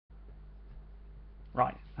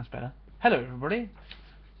Right, that's better. Hello everybody.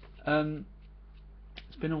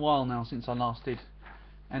 It's been a while now since I last did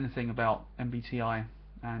anything about MBTI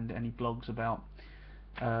and any blogs about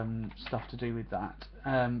stuff to do with that.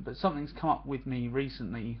 But something's come up with me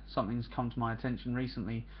recently, something's come to my attention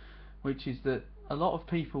recently, which is that a lot of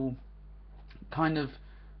people kind of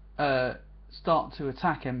start to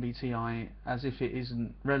attack MBTI as if it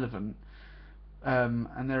isn't relevant.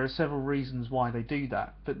 And there are several reasons why they do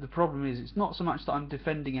that. But the problem is, it's not so much that I'm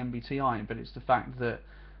defending MBTI, but it's the fact that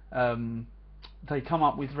they come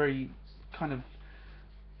up with very kind of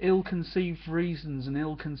ill-conceived reasons and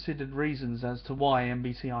ill-considered reasons as to why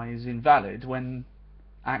MBTI is invalid, when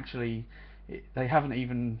actually they haven't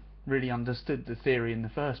even really understood the theory in the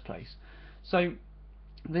first place. So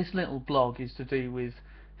this little blog is to do with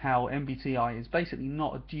how MBTI is basically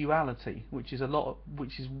not a duality, which is a lot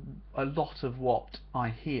of what I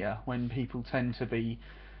hear when people tend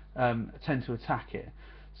to attack it.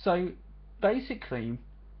 So basically,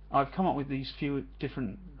 I've come up with these few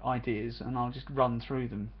different ideas, and I'll just run through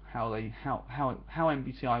them, how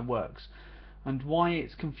MBTI works, and why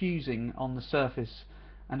it's confusing on the surface,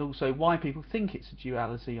 and also why people think it's a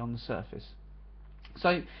duality on the surface.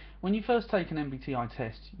 So when you first take an MBTI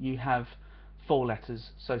test, you have 4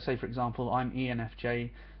 letters. So say for example, I'm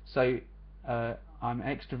ENFJ, so I'm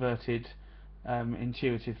extroverted,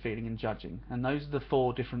 intuitive, feeling and judging, and those are the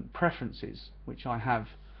 4 different preferences which I have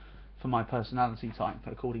for my personality type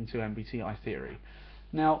according to MBTI theory.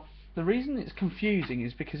 Now the reason it's confusing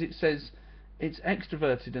is because it says it's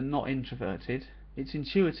extroverted and not introverted, it's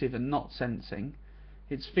intuitive and not sensing,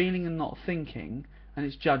 it's feeling and not thinking, and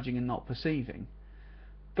it's judging and not perceiving.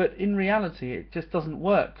 But in reality it just doesn't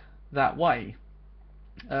work that way.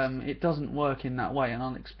 It doesn't work in that way, and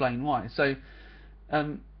I'll explain why. So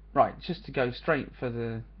right, just to go straight for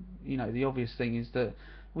the obvious thing is that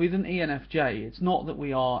with an ENFJ, it's not that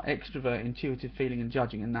we are extrovert, intuitive, feeling and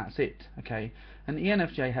judging and that's it, okay? An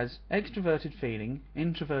ENFJ has extroverted feeling,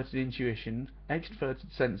 introverted intuition,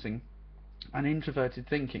 extroverted sensing and introverted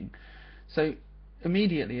thinking. So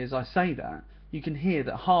immediately as I say that, you can hear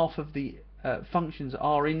that half of the functions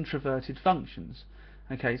are introverted functions.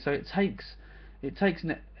 Okay, so it takes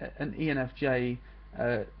an ENFJ.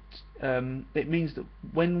 It means that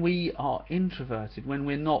when we are introverted, when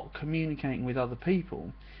we're not communicating with other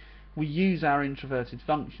people, we use our introverted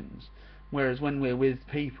functions, whereas when we're with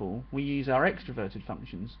people, we use our extroverted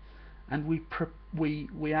functions, and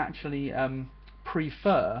we actually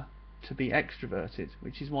prefer to be extroverted,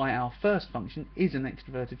 which is why our first function is an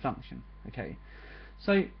extroverted function. Okay,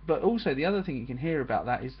 so but also the other thing you can hear about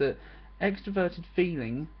that is that extroverted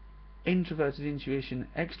feeling, introverted intuition,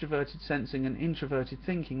 extroverted sensing and introverted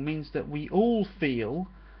thinking means that we all feel,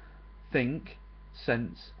 think,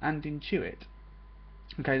 sense and intuit.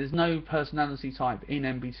 Okay, there's no personality type in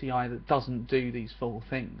MBTI that doesn't do these 4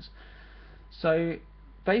 things. So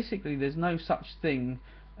basically there's no such thing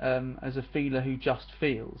as a feeler who just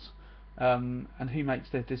feels and who makes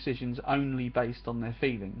their decisions only based on their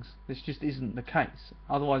feelings. This just isn't the case,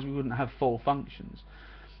 otherwise we wouldn't have 4 functions.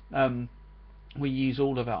 We use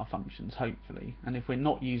all of our functions, hopefully, and if we're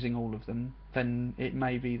not using all of them, then it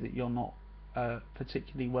may be that you're not a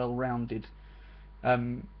particularly well-rounded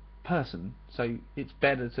person. So it's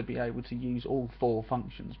better to be able to use all 4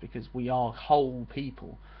 functions, because we are whole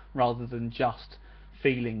people rather than just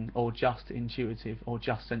feeling or just intuitive or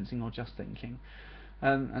just sensing or just thinking.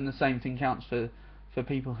 And the same thing counts for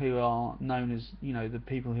people who are known as, the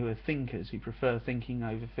people who are thinkers, who prefer thinking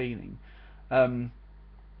over feeling.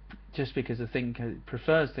 Just because a thinker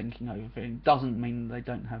prefers thinking over feeling doesn't mean they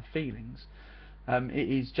don't have feelings. It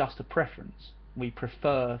is just a preference. We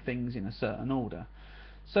prefer things in a certain order.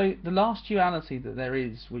 So the last duality that there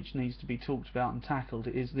is, which needs to be talked about and tackled,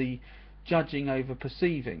 is the judging over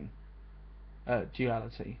perceiving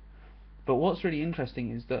duality. But what's really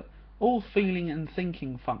interesting is that all feeling and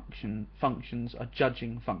thinking functions are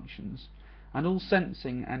judging functions, and all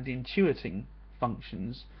sensing and intuiting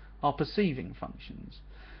functions are perceiving functions.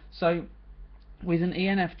 So with an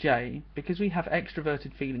ENFJ, because we have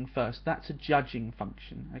extroverted feeling first, that's a judging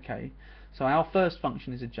function. Okay, so our first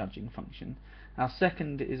function is a judging function, our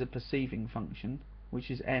second is a perceiving function,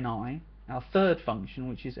 which is NI, our third function,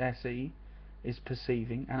 which is SE, is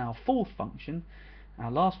perceiving, and our fourth function,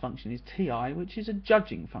 our last function, is TI, which is a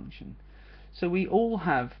judging function. So we all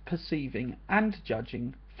have perceiving and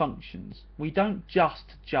judging functions. We don't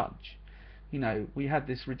just judge. We had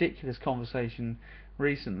this ridiculous conversation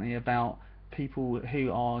recently about people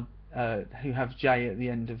who are who have J at the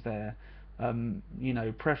end of their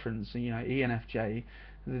preference. ENFJ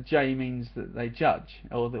the J means that they judge,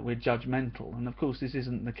 or that we're judgmental, and of course this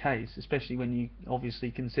isn't the case, especially when you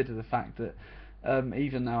obviously consider the fact that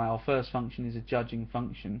even though our first function is a judging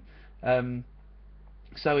function,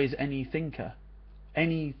 so is any thinker.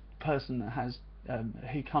 Any person that has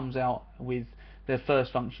who comes out with their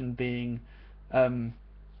first function being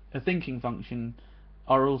a thinking function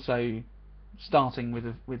are also starting with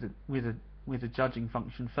a judging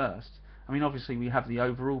function first. I mean, obviously we have the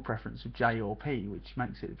overall preference of J or P, which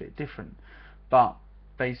makes it a bit different, but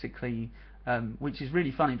basically, which is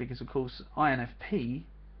really funny because of course INFP,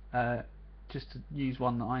 just to use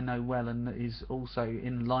one that I know well and that is also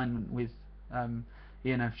in alignment with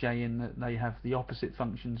ENFJ in that they have the opposite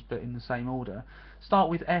functions but in the same order, start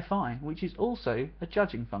with FI, which is also a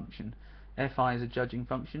judging function. FI is a judging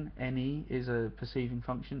function, NE is a perceiving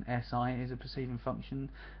function, SI is a perceiving function,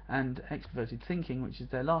 and extroverted thinking, which is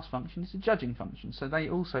their last function, is a judging function. So they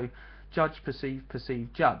also judge, perceive,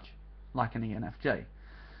 judge, like an ENFJ.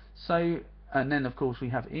 So, and then of course we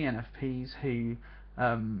have ENFPs who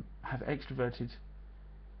have extroverted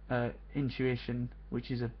intuition, which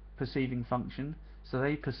is a perceiving function. So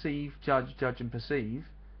they perceive, judge, and perceive,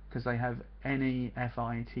 because they have NE,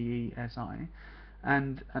 FI, TE, SI.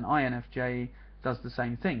 And an INFJ does the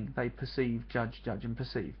same thing. They perceive, judge, and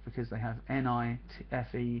perceive, because they have NI,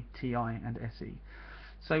 FE, TI, and SE.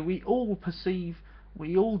 So we all perceive,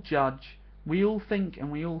 we all judge, we all think,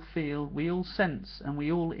 and we all feel, we all sense, and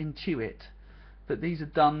we all intuit. But these are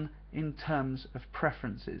done in terms of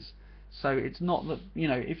preferences. So it's not that, you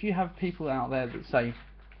know, if you have people out there that say,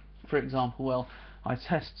 for example, well, I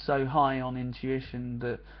test so high on intuition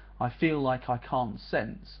that I feel like I can't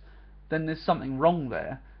sense, then there's something wrong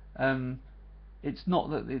there. It's not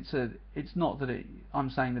that I'm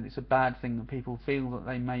saying that it's a bad thing that people feel that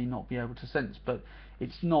they may not be able to sense, but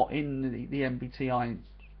it's not in the MBTI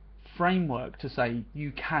framework to say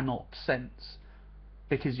you cannot sense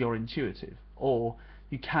because you're intuitive, or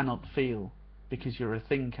you cannot feel because you're a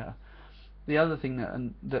thinker. The other thing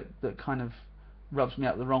that kind of rubs me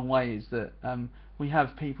up the wrong way is that we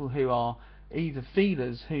have people who are either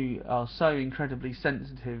feelers who are so incredibly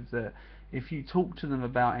sensitive that if you talk to them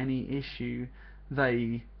about any issue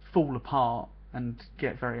they fall apart and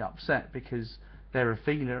get very upset because they're a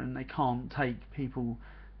feeler and they can't take people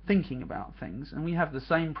thinking about things. And we have the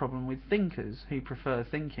same problem with thinkers who prefer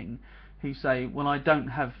thinking, who say, well, I don't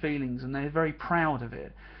have feelings, and they're very proud of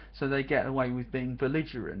it, so they get away with being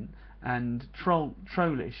belligerent and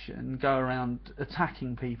trollish and go around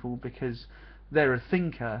attacking people because they're a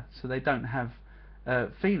thinker, so they don't have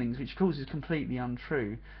feelings, which of course is completely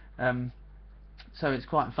untrue. So it's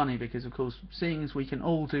quite funny because of course, seeing as we can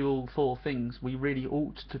all do all four things, we really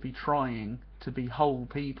ought to be trying to be whole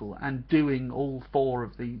people and doing all four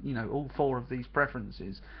of these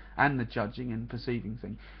preferences and the judging and perceiving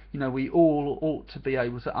thing. You know, we all ought to be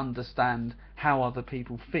able to understand how other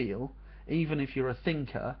people feel, even if you're a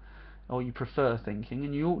thinker or you prefer thinking,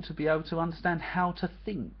 and you ought to be able to understand how to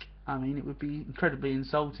think. I mean, it would be incredibly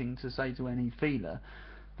insulting to say to any feeler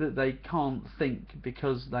that they can't think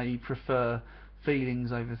because they prefer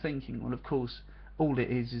feelings over thinking. Well, of course, all it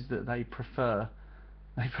is that they prefer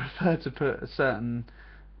to put a certain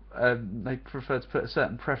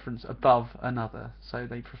preference above another. So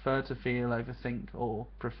they prefer to feel over think, or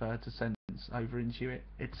prefer to sense over intuit,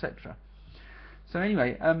 etc. So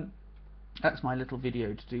anyway, that's my little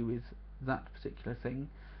video to do with that particular thing.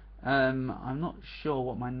 I'm not sure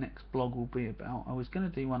what my next blog will be about. I was going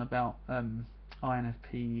to do one about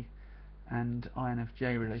INFP and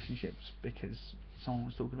INFJ relationships because someone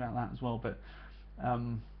was talking about that as well, but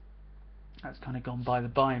that's kind of gone by the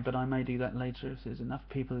by. But I may do that later if there's enough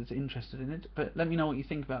people that's interested in it. But let me know what you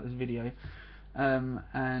think about this video,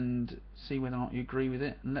 and see whether or not you agree with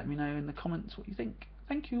it, and let me know in the comments what you think.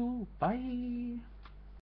 Thank you, bye.